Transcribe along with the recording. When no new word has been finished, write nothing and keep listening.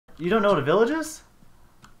You don't know what a village is?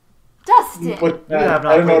 Dustin! You have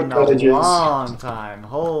not played in a long time.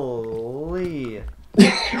 Holy.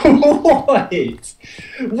 What?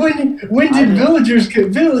 When did villagers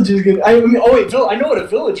get? I mean, oh wait, I know what a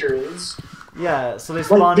villager is. Yeah, so they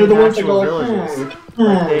spawn in actual villages.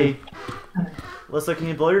 Like they. Listen, can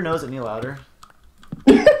you blow your nose any louder?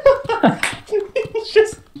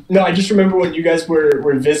 No, I just remember when you guys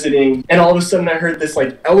were visiting, and all of a sudden I heard this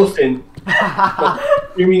like elephant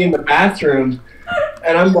screaming in the bathroom,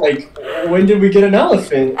 and I'm like, when did we get an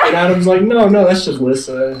elephant? And Adam's like, no, that's just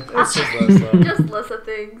Lissa. It's just Lissa. Just Lissa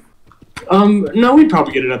things. No, we'd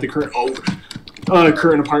probably get it at the current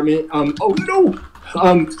apartment. Oh no.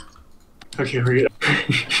 Okay, hurry up.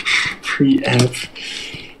 Pre-F.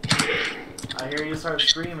 I hear you start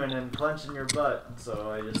screaming and clenching your butt,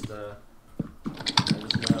 so I just know.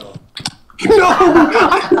 No!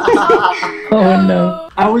 Oh no.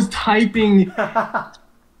 I was typing. I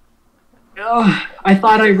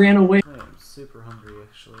thought I ran away. I'm super hungry,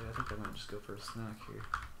 actually. I think I might just go for a snack here.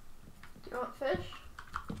 Do you want fish?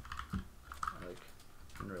 Like,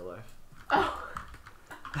 in real life. Oh.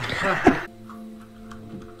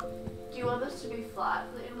 Do you want this to be flat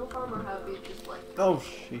for the animal farm, or have it just like... Oh,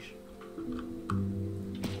 sheesh.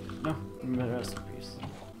 No, rest in peace.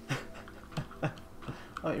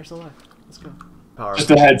 Oh, you're still alive. Let's go. Power.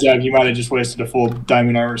 Just a heads up, you might have just wasted a full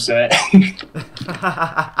diamond armor set.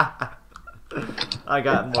 I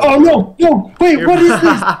got more. Oh no! Wait, what is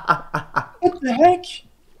this? What the heck?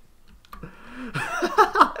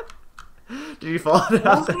 Did you fall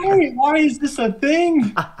down there? Why is this a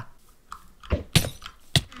thing?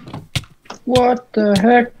 What the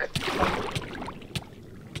heck?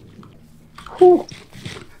 Whew.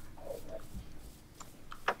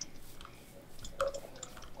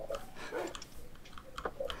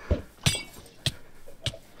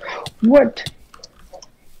 What?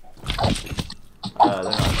 They're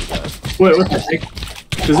not too bad. Wait, what the heck?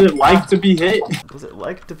 Does it like to be hit? Does it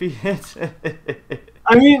like to be hit?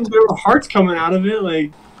 I mean, there were hearts coming out of it,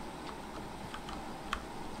 like...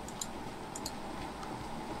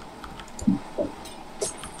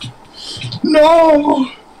 No!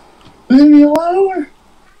 Leave me alone!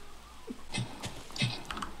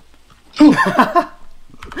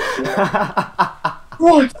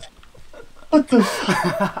 What? What the?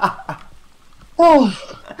 Oh,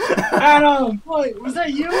 Adam! What? Was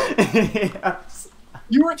that you? Yes.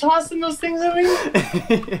 You were tossing those things at me?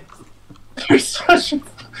 You're such a...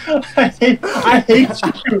 I hate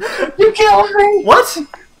you. You killed me! What?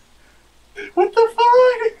 What the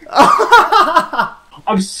fuck?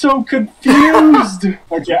 I'm so confused.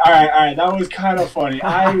 Okay, alright, that was kind of funny.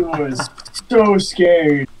 I was so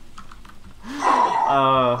scared.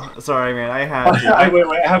 Sorry, man. I had. Wait,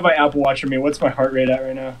 I have my Apple Watch on me. What's my heart rate at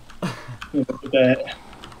right now? Look at that.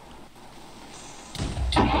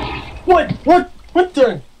 What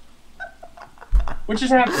the? What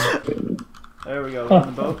just happened? There we go. We're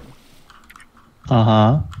on the boat.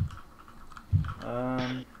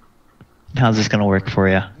 How's this gonna work for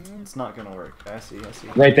you? It's not gonna work. I see.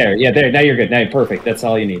 Right there. Yeah, there. Now you're good. Now you're perfect. That's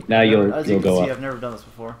all you need. Now you'll As you can go see, up. I've never done this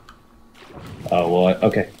before. Oh well.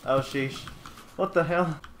 Okay. Oh sheesh. What the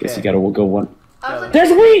hell? Guess you gotta go one. Like, There's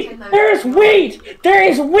wheat! There's wheat! There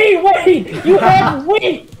is wheat! Wait! You have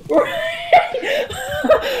wheat!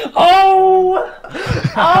 Oh!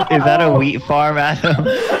 Is that a wheat farm, Adam?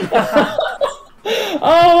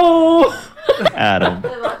 Oh! Adam.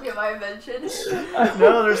 They left me my invention.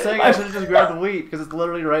 No, they're saying I should have just grabbed the wheat because it's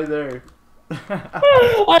literally right there.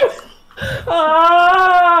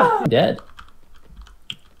 Dead.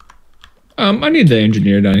 I need the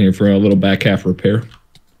engineer down here for a little back half repair.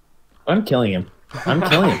 I'm killing him. I'm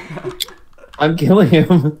killing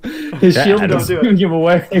him. His shield don't doesn't do it. even give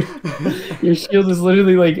away. Your shield is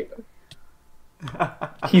literally like...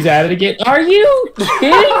 He's at it again. Are you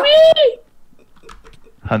kidding me?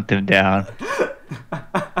 Hunt him down.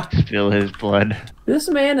 Spill his blood. This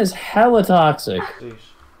man is hella toxic. Sheesh.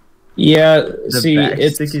 Yeah, see,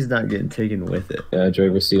 it's... I think he's not getting taken with it.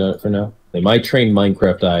 driver's seat on it for now. Like, my trained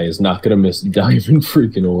Minecraft eye is not gonna miss diamond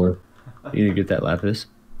freaking ore. You need to get that lapis.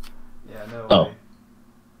 Yeah, no Oh. way.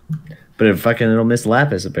 But it'll miss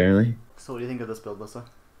lapis, apparently. So what do you think of this build, Lissa?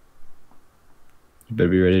 You better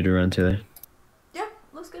be ready to run to there. Yeah,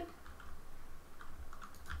 looks good.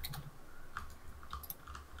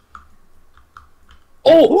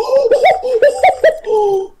 Oh!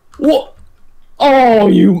 What? Oh,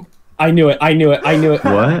 you... I knew it. What? I knew it.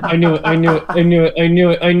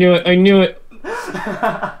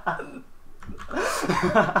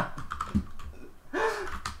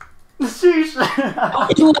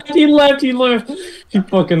 Sheesh. He left. He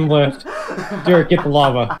fucking left. Derek, get the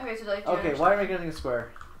lava. Okay, so like. Okay, why are we making a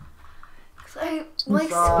square? Cause I like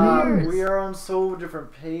Stop. squares. We are on so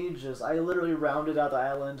different pages. I literally rounded out the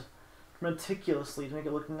island meticulously to make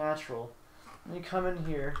it look natural. And you come in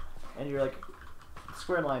here and you're like,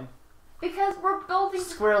 square line. Because we're building.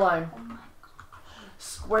 Square line. Oh my god.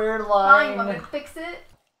 Square Fine, line. you want me to fix it?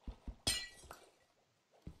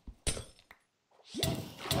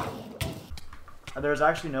 There's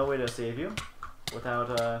actually no way to save you without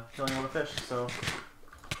killing all the fish, so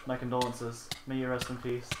my condolences. May you rest in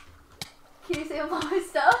peace. Can you save all my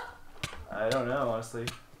stuff? I don't know, honestly.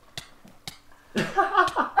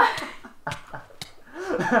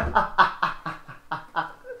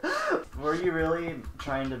 Were you really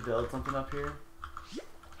trying to build something up here?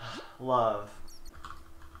 Love.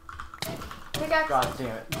 Hey guys, God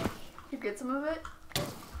damn it. you get some of it?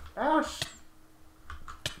 Ouch!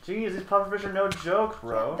 Jeez, these pufferfish are no joke,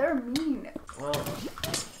 bro. They're mean. Well,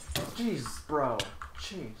 jeez, bro.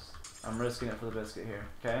 Jeez. I'm risking it for the biscuit here,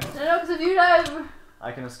 okay? No, because if you die...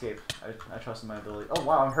 I can escape. I trust in my ability. Oh,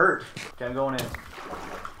 wow, I'm hurt. Okay, I'm going in.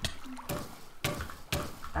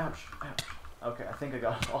 Ouch, ouch. Okay, I think I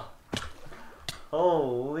got it all.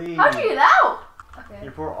 Holy. How'd you get out? Okay.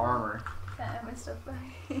 Your poor armor. Can I have my stuff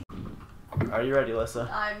back? Are you ready, Lissa?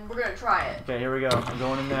 We're gonna try it. Okay, here we go. I'm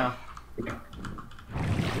going in now. Okay,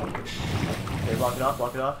 block it off,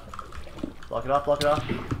 block it off. Block it off, block it off.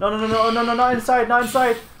 No, no, no, no, no, no, not inside, not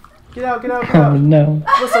inside. Get out, get out, get Oh out. no.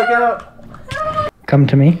 Lissa, get out. Come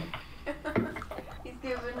to me. He's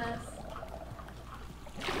giving us...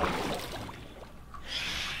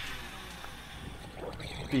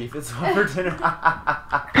 Beef, it's over dinner.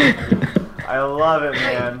 I love it,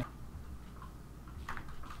 man.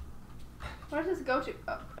 Where does this go to?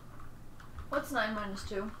 Oh. What's 9 minus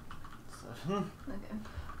 2? 7. Okay.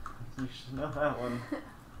 You should know that one.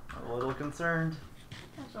 I'm a little concerned.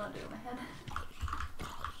 I just want to do it in my head.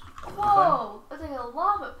 Whoa! That's like a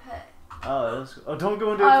lava pit. Oh, that is. Oh, don't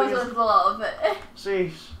go into I it, was please. into the lava pit.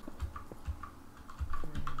 Sheesh.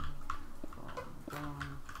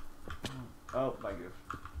 Oh, my goof.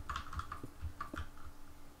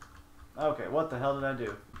 Okay, what the hell did I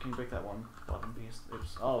do? Can you break that one bottom piece?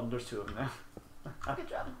 Oops. Oh, there's 2 of them now. Good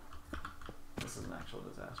job. This is an actual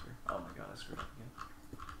disaster. Oh my god, I screwed up again.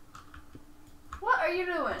 What are you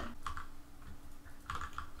doing?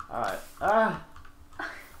 Alright. Ah!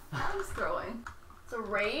 I'm throwing. It's a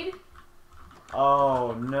raid?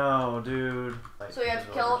 Oh no, dude. So you have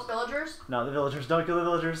to kill villagers? No, the villagers. Don't kill the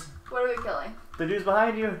villagers. What are we killing? The dude's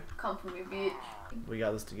behind you. Come for me, bitch. We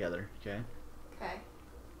got this together, okay? Okay.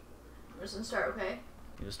 We're just gonna start, okay?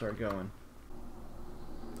 You just start going.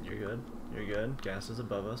 You're good. You're good. Gas is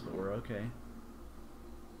above us, but we're okay.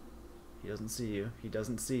 He doesn't see you. He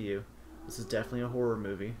doesn't see you. This is definitely a horror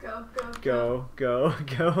movie. Go, go, Go, go,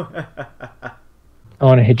 go. I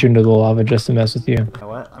want to hit you into the lava just to mess with you. You know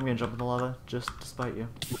what? I'm gonna jump in the lava just to spite you.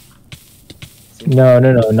 See? No,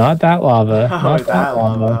 no, no, not that lava. Oh, Not that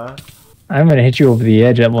lava. I'm gonna hit you over the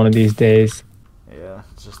edge at one of these days. Yeah,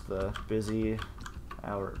 it's just the busy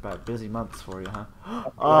busy months for you, huh?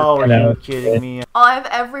 Oh, are No. you kidding me? Oh, I have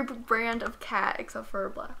every brand of cat except for a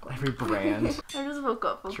black one. Every brand. I just woke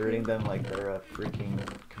up. Okay? Treating them like they're a freaking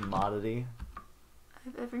commodity. I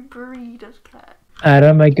have every breed of cat.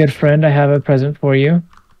 Adam, my good friend, I have a present for you.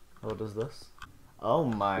 What is this? Oh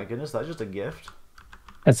my goodness, that's just a gift.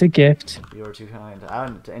 That's a gift. You are too kind.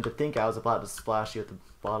 And to think I was about to splash you with a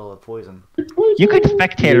bottle of poison. You could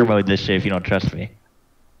spectator mode this shit if you don't trust me.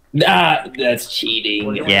 Ah, that's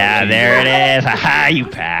cheating. Yeah, there it is. Haha, you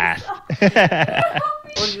passed. What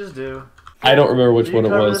did you just do? I don't remember which You one it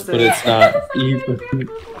covered was, the but same. it's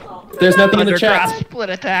not. There's nothing in the Undercross chat. split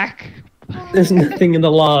attack. There's nothing in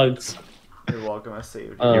the logs. You're welcome, I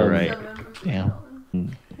saved you. You're right. Yeah.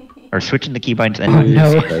 Or switching the keybinds and Oh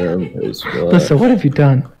no. Listen, what have you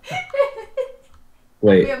done?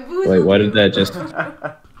 Wait, why did that just...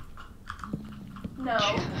 No.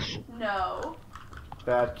 No.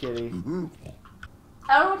 Bad kitty. I don't know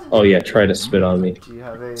what to do. Oh yeah, try to spit on me. Do you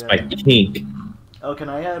have a... My kink. Oh, can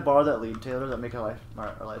I borrow that lead, Taylor? That make our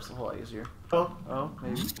lives a whole lot easier. Oh,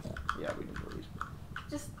 maybe. Yeah, we need the lead.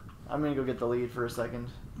 Just... I'm gonna go get the lead for a second.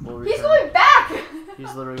 We'll He's return. going back!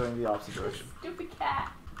 He's literally going the opposite direction. Stupid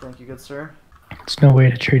cat. Thank you, good sir. There's no way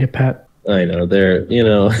to treat a pet. I know, they're, you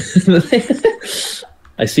know...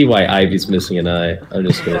 I see why Ivy's missing an eye. I'm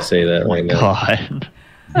just gonna say that right now. God.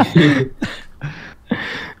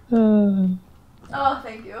 Oh,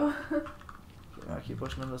 thank you. Can I keep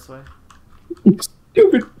pushing him this way?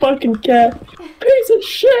 Stupid fucking cat. Piece of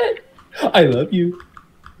shit. I love you.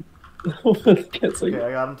 It's like Okay,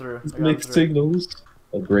 I got him through. I got him mixed through. signals.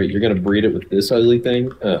 Oh, great. You're going to breed it with this ugly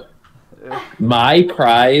thing? Yeah. My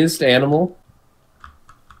prized animal?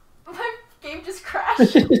 My game just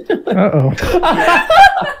crashed. Uh-oh.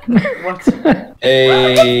 What?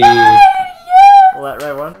 Hey. Well, that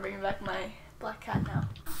right one? I'm bringing back my black cat now.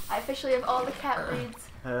 I officially have all the cat breeds.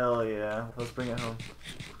 Hell yeah. Let's bring it home.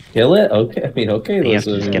 Kill it? Okay. I mean, okay. You have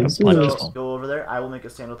to just get a let's- blood So, pistol. go over there. I will make a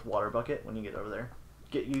stand with water bucket when you get over there.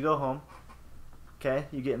 You go home. Okay,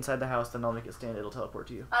 you get inside the house, then I'll make it stand. It'll teleport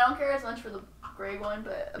to you. I don't care as much for the gray one,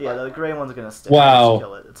 but Yeah, the gray one's gonna stay. Wow. Just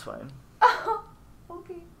kill it. It's fine. Oh,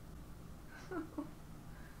 okay.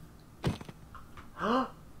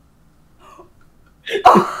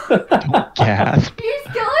 Gasp. Did you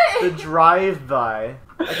just kill The it? drive-by.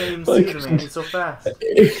 I can't even see the man. He's so fast.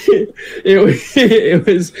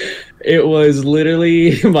 it was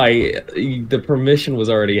literally the permission was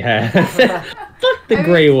already had. Fuck the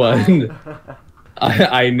gray one.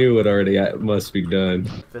 I knew it already must be done.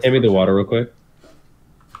 Hand me the water real quick.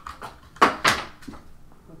 What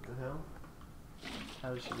the hell?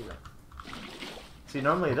 How did she do that? See,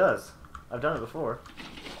 normally it does. I've done it before.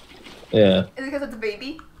 Yeah. Is it because it's a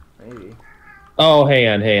baby? Maybe. Oh, hang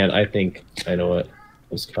on. I think I know what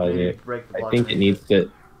was causing Maybe it. break the I block think it underneath needs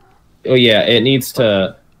to. Oh yeah, it needs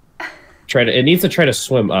to try to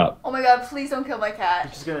swim up. Oh my god, please don't kill my He's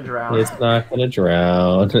cat. just gonna drown. It's not gonna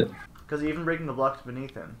drown. Because even breaking the blocks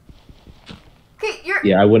beneath him. Okay, you're.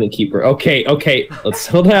 Yeah, I wouldn't keep her. Okay, let's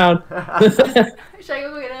settle down. Should I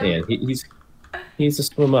go get him? Man, he needs to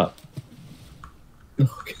swim up.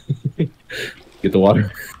 Get the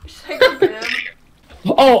water. Should I go get him?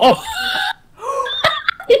 Oh!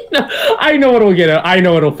 No, I know what'll get it. I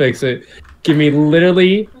know what'll fix it. Give me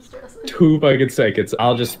literally 2 fucking seconds.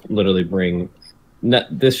 I'll just literally bring.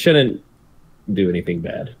 This shouldn't do anything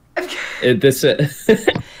bad. This.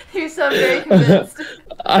 You sound very convinced.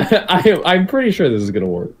 I'm pretty sure this is gonna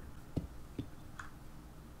work.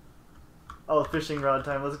 Oh, fishing rod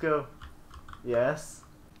time. Let's go. Yes.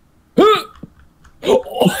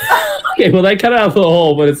 Okay, well that cut out the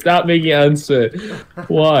hole, but it's not making it unsit.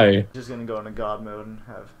 Why? Just gonna go into God mode and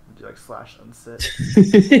do like slash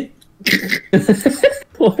unsit.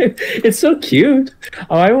 What? It's so cute.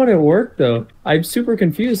 Oh, I want it to work though. I'm super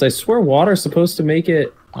confused. I swear water's supposed to make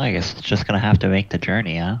it. Well, I guess it's just gonna have to make the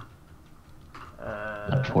journey, huh?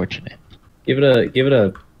 Unfortunate. Give it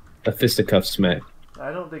a fisticuff smack.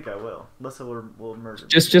 I don't think I will. Alyssa will murder me.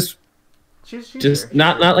 Just She's just here.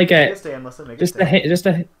 not like Make a it stand, Alyssa, make it just stand. just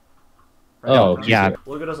a. Right Oh now. yeah.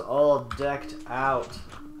 Look at us all decked out.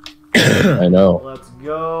 I know. Let's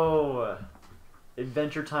go.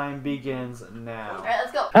 Adventure time begins now. Alright,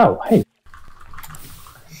 let's go. Oh hey.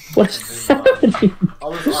 What's happening?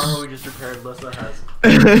 All this armor we just repaired, Alyssa has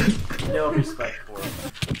no respect for it.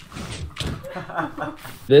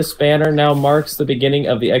 This banner now marks the beginning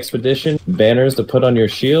of the expedition. Banners to put on your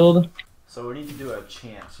shield. So we need to do a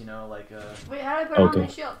chant, you know, like a. Wait, how do I put it on Okay. my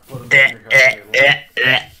shield? Put 'em in your card.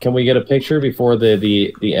 Can we get a picture before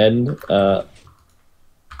the end? Wait, what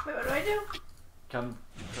do I do? Come.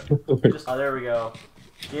 Just, oh, there we go.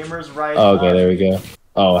 Gamers rise Okay, up. there we go.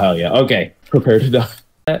 Oh hell yeah. Okay, prepare to die.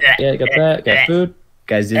 Yeah, got that. Got food.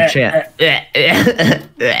 Guys, do the chant.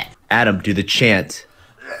 Adam, do the chant.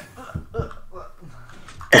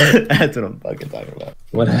 That's what I'm fucking talking about.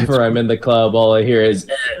 Whenever I'm in the club, all I hear is.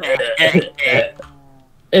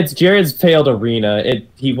 It's Jared's failed arena.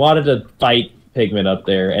 He wanted to fight Pigment up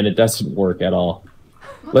there, and it doesn't work at all.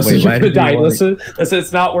 Listen, Wait, you're why gonna did you die. wanna- Listen,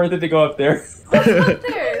 it's not worth it to go up there. Up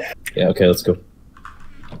there. Yeah. Okay, let's go.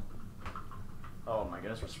 Oh my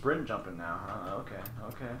goodness, we're sprint jumping now. Okay.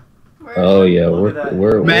 Where- Oh yeah, Look at that.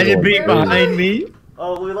 we're Imagine going being crazy. behind me.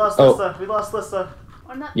 Oh, we lost Oh. Lissa. We lost Lissa.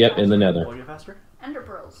 Or not Yep, in the nether. Will you get faster? Ender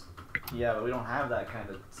pearls. Yeah, but we don't have that kind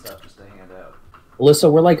of stuff just to hand out. Alyssa,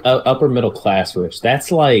 we're like upper middle class rich. That's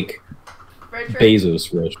like Rich, rich.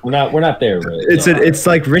 Bezos rich. We're not there, rich. It's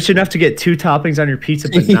like rich enough to get 2 toppings on your pizza,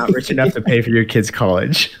 but not rich enough to pay for your kid's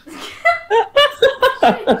college.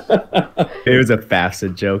 It was a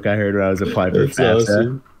FAFSA joke I heard when I was applying for That's FAFSA.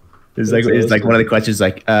 awesome. It's like That's it's like awesome. one of the questions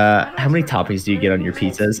like, how many toppings do you get on your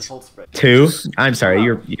pizzas? Hold spread. 2? I'm sorry,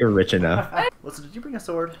 you're rich enough. Listen, did you bring a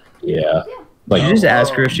sword? Yeah. Yeah. Like Did you just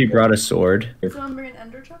ask her if she brought a sword? Someone bring an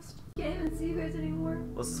ender chest? Can't even see you guys anymore.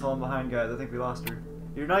 Lissa's falling behind, guys. I think we lost her.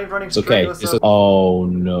 You're not even running it's okay. straight, Lissa. Oh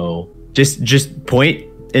no. Just point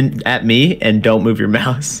at me and don't move your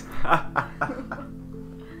mouse. I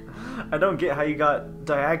don't get how you got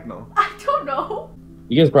diagonal. I don't know.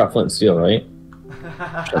 You guys brought flint and steel, right?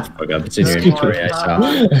 Shut the fuck up. It's in your Good inventory. I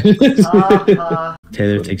one. saw. Uh,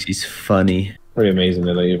 Taylor thinks he's funny. Pretty amazing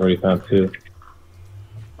that you've already found 2.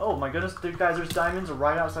 Oh my goodness, dude, guys, there's diamonds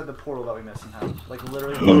right outside the portal that we missed somehow. Like,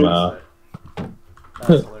 literally Oh, right outside.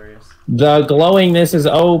 That's hilarious. The glowingness is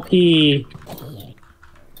OP.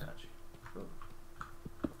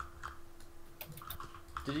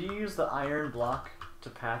 Did you use the iron block to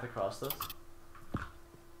path across this?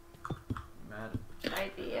 Mad.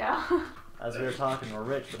 Idea. As we were talking, we're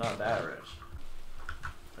rich, but not that rich.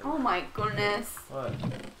 Oh my goodness. What?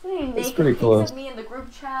 Any That's naked pretty pics close. of me in the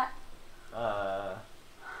group chat? Uh...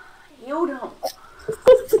 You don't.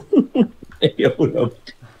 Yodo.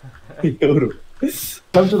 Yodo.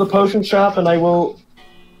 Come to the potion shop and I will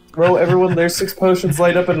throw everyone their 6 potions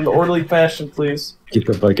light up in an orderly fashion, please. Get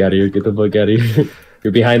the fuck out of here. Get the fuck out of here.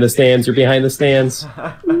 You're behind the stands. You're behind the stands.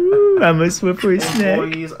 Ooh, I'm a slippery snake.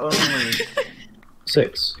 Employees only.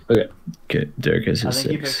 6. Okay. Okay, Derek has I his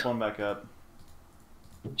think he 6. picked one back up.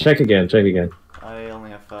 Check again. Check again. I only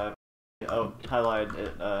have 5. Oh, highlight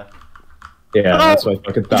it, Yeah, that's what I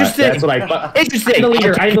fucking thought. Interesting. That's what I thought. Interesting. I'm the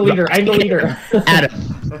leader. I'm the leader. I'm the leader. Adam,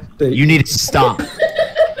 you need to stop.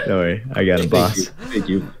 Don't worry, I got a boss. Thank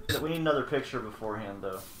you. We need another picture beforehand,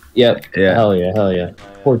 though. Yep. Yeah. Hell yeah. Hell yeah.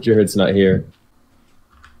 Poor Jared's not here.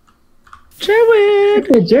 Jared!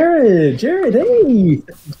 Hey, Jared! Jared, hey!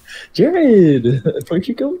 Jared! Where'd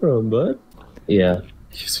you come from, bud? Yeah.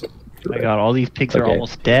 Oh my god, all these pigs are Okay.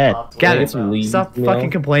 almost dead. Got Get it. some leaves, Stop you know? fucking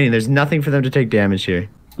complaining. There's nothing for them to take damage here.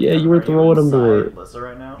 Yeah, you were Are throwing them inside to Lissa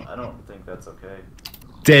right now? I don't think that's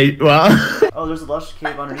okay. Well, Oh, there's a lush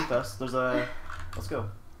cave underneath us. There's a... Let's go.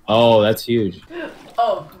 Oh, that's huge.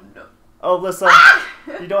 Oh no. Oh, Lissa,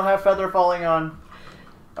 you don't have feather falling on.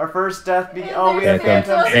 Our first death be... Oh, we have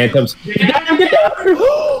Phantoms. phantoms. Phantoms. Get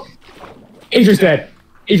down! Adrian's dead.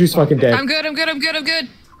 Adrian's fucking dead. I'm good, I'm good, I'm good, I'm good.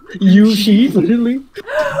 She literally.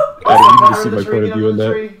 I Get didn't even under see the my tree, point get of view in under the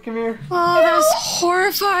that. tree. Come here. Oh, that was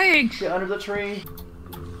horrifying. Get under the tree.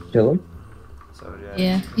 Kill him? So,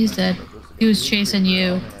 Yeah, he's dead. He was chasing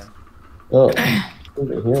you. Oh.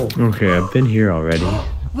 Over here. okay, I've been here already.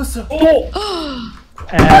 Lissa! Oh,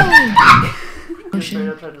 She straight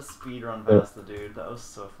up tried to speed run past the dude. That was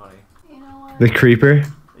so funny. You know what? The creeper?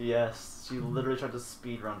 Yes, she literally tried to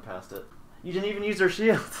speed run past it. You didn't even use her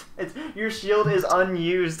shield. Your shield is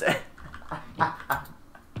unused.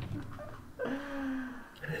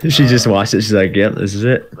 She just watched it. She's like, yep, this is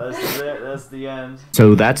it. This is it. That's the end.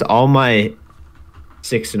 So that's all my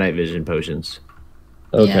 6 night vision potions.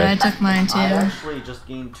 Okay. yeah, I took mine I too. actually just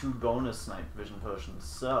gained 2 bonus night vision potions,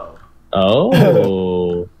 so...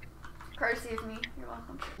 Oh. Courtesy of me. You're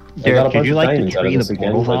welcome. I got a Derek, did bunch you of like the diamonds out of tree this the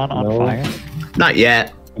again, portal's but on no. fire? Not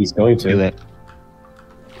yet. He's going Do to. that.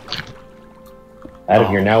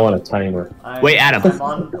 Adam, you're now on a timer. Wait, Adam. I'm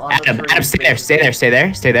on the Adam, tree. Adam, stay there, stay there, stay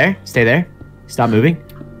there, stay there, stay there. Stop moving.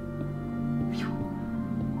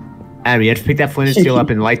 Adam, you have to pick that flint and steel up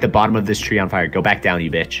and light the bottom of this tree on fire. Go back down, you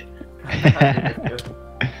bitch.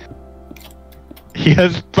 He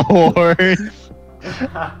has thorns.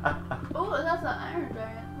 Oh, that's an iron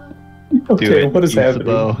giant. Look. Okay, Do it. what is Use happening?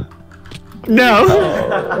 the bow. No.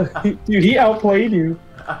 Oh. Dude, he outplayed you.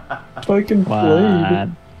 Fucking Come played.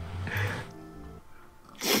 on.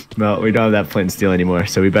 Well, we don't have that flint and steel anymore,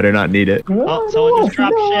 so we better not need it. Oh, someone just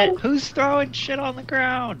dropped shit. Who's throwing shit on the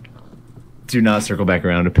ground? Do not circle back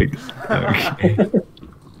around to pick. Okay.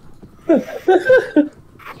 You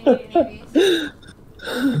need any of these?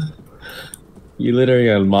 You literally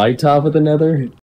on my top of the nether?